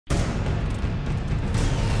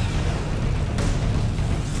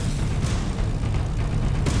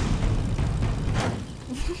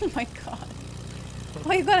Oh my god.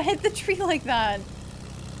 Why you gotta hit the tree like that?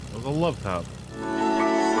 It was a love tap.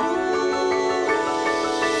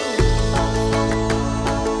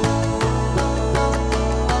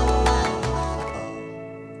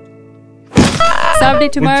 Saturday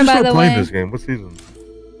tomorrow, by the way. Playing this game? What season?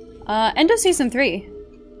 End of season 3.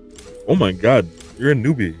 Oh my god, you're a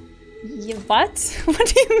newbie. Yeah, what? What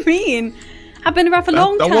do you mean? I've been around for a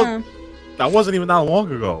long time. That wasn't even that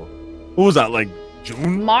long ago. What was that, like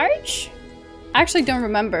June? March? I actually don't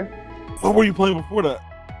remember. What were you playing before that?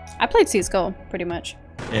 I played CSGO, pretty much.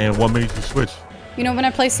 And what made you switch? You know, when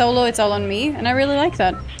I play solo, it's all on me, and I really like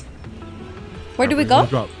that. Where do we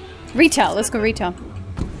go? Retail. Let's go retail.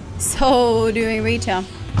 So, doing retail.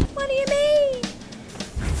 What do you mean?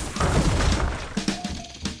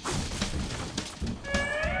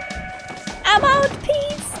 I'm out,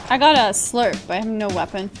 peace. I got a slurp, but I have no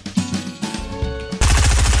weapon.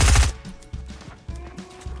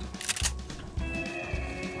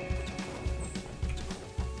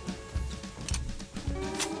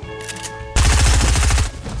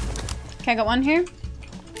 Okay, I got one here.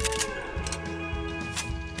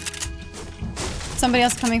 Somebody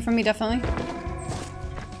else coming from me, definitely.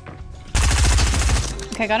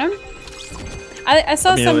 Okay, got him. I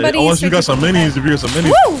saw somebody. Unless you got some minis, if you got some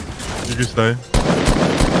minis, woo! You can stay.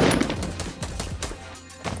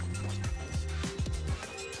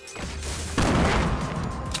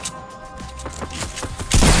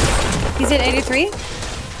 He's at 83.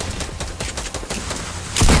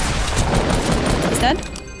 He's dead.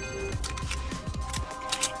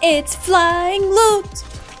 It's flying loot.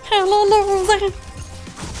 Hallelujah.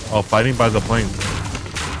 Oh, fighting by the plane.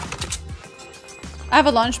 I have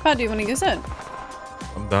a launch pad. Do you want to use it?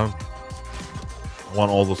 I'm down. I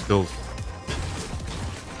want all those skills.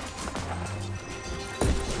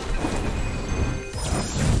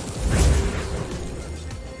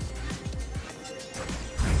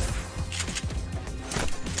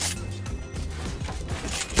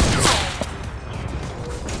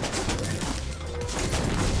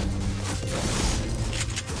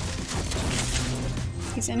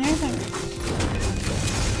 He's in here, I think.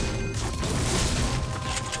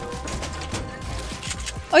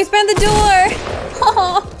 Oh, he's behind the door!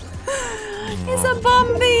 Oh, he's a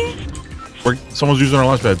Bumby! Someone's using our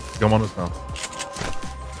launch pad. Come on us now.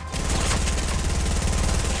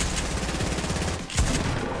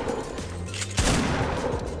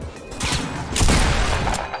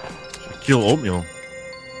 Kill oatmeal.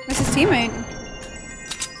 Where's his teammate?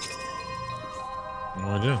 No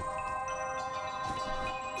idea.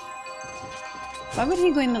 Why would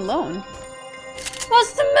he go in alone?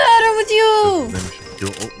 What's the matter with you? Then we should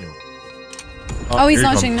kill oatmeal. Oh, he's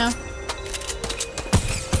launching now.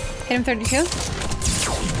 Hit him 32.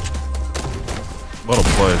 What a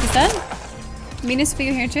play. He's dead. Minis for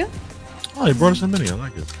you here too. Oh, he brought us a mini. I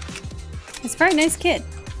like it. He's a very nice kid.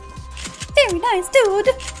 Very nice dude.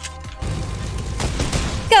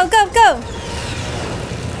 Go, go, go.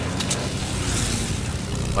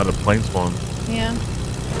 Out of plane spawn. Yeah.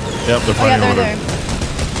 Yep, they're Oh yeah, fighting they're over there.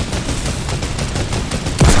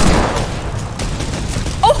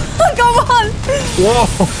 Oh, go on! Whoa!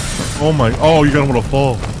 Oh my! Oh, you got him with a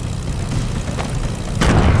fall.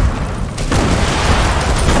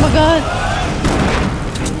 Oh my god!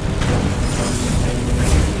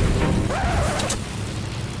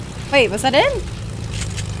 Wait, was that it? I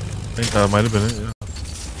think that might have been it. Yeah.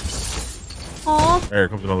 Aww. There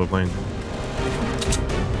comes another plane.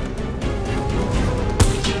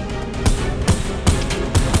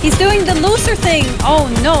 He's doing the loser thing. Oh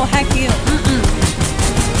no, heck you.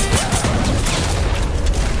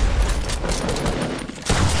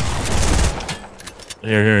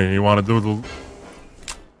 Here, you want to do the...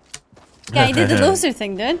 Yeah, he did the loser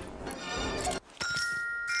thing, dude.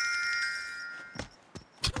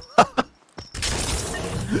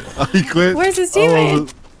 He quit. Where's his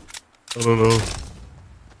teammate? I don't know.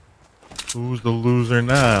 Who's the loser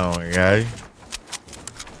now, guy?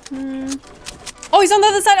 Oh, he's on the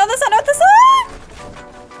other side, other side!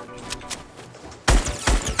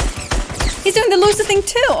 He's doing the loser thing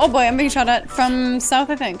too! Oh boy, I'm being shot at from south,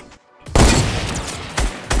 I think.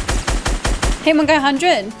 Hey, one guy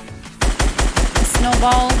 100.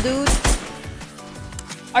 Snowball, dude.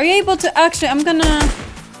 Are you able to... Actually, I'm gonna...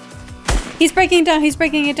 He's breaking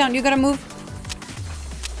it down, You gotta move.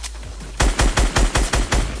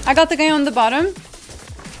 I got the guy on the bottom.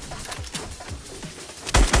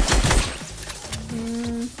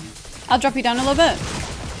 I'll drop you down a little bit.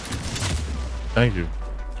 Thank you.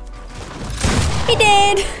 He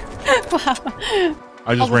did! Wow.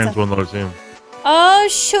 I just ran into another team. Oh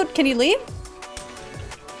shoot, can you leave?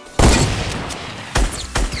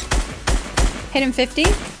 Hit him 50.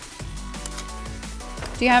 Do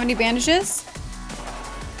you have any bandages?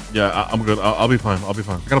 Yeah, I'm good. I'll be fine. I'll be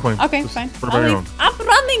fine. I got a plane. Okay, just fine. I'm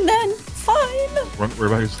running then. Fine. Run back.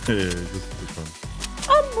 Yeah, just fine.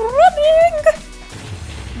 I'm running.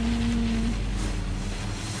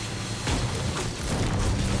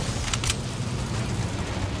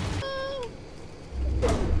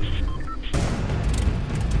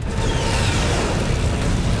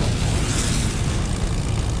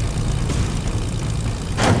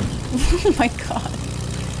 Oh my god.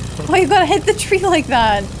 Why you gotta hit the tree like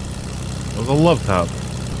that? It was a love tap.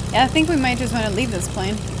 Yeah, I think we might just want to leave this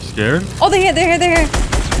plane. Scared? Oh, they're here, they're here, they're here.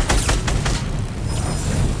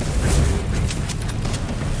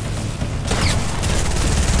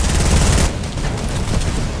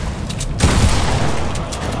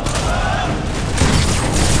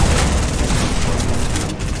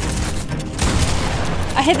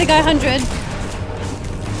 I hit the guy 100.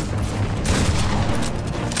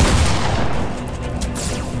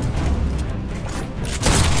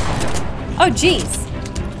 Oh, jeez.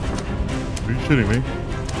 Are you shitting me?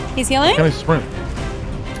 He's healing? Can I sprint?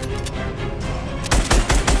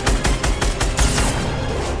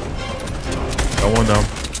 Got one down.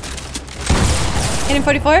 Hitting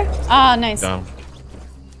 44? Ah, nice. Down.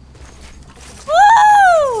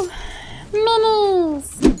 Woo!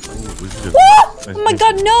 Mamas! Ooh, Oh my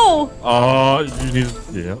god, no! you need...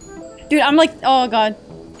 Yeah. Dude, I'm like... Oh god.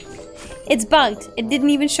 It's bugged. It didn't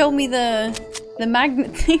even show me the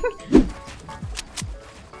magnet thing.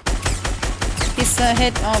 He's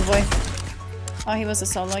hit. Oh boy. Oh, he was a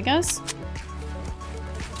solo, I guess.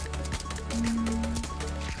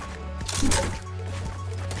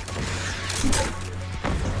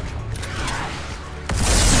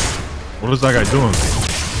 What is that guy doing?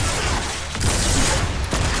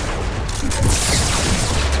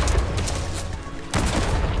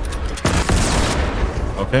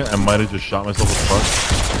 Okay, I might have just shot myself with the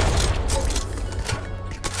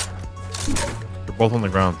butt. They're both on the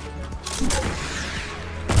ground.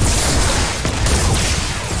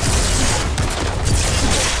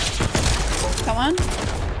 Come on.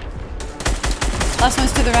 Last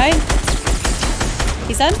one's to the right.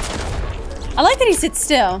 He's dead. I like that he sits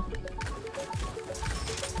still.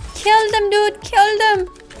 Kill them, dude. Kill them.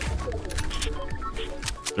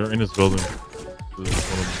 They're in his building.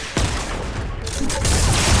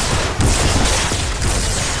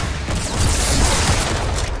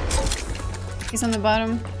 He's on the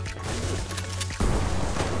bottom.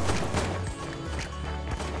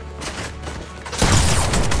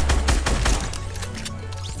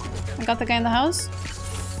 I got the guy in the house.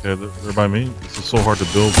 Yeah, they're by me. This is so hard to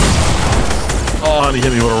build. Oh, and he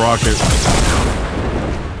hit me with a rocket.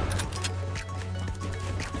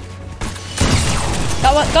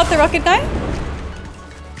 Got the rocket guy?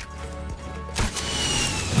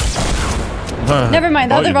 Never mind,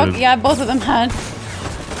 the other rocket. Yeah, both of them had.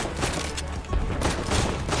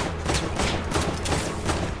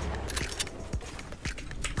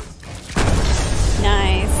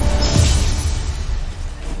 Nice.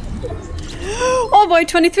 Oh boy,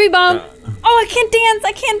 23 bomb. Oh, I can't dance.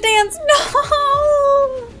 I can't dance.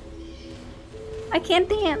 No. I can't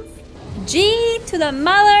dance. G to the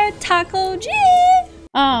mother taco G.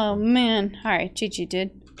 Oh man. Alright, GG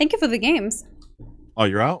dude. Thank you for the games. Oh,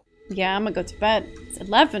 you're out? Yeah, I'm gonna go to bed. It's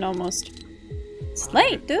 11 almost. It's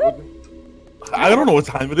late, dude. I don't know what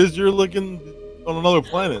time it is. You're looking on another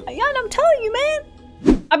planet. Yeah, I'm telling you,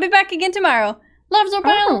 man. I'll be back again tomorrow. Loves or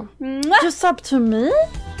Oh, just up to me?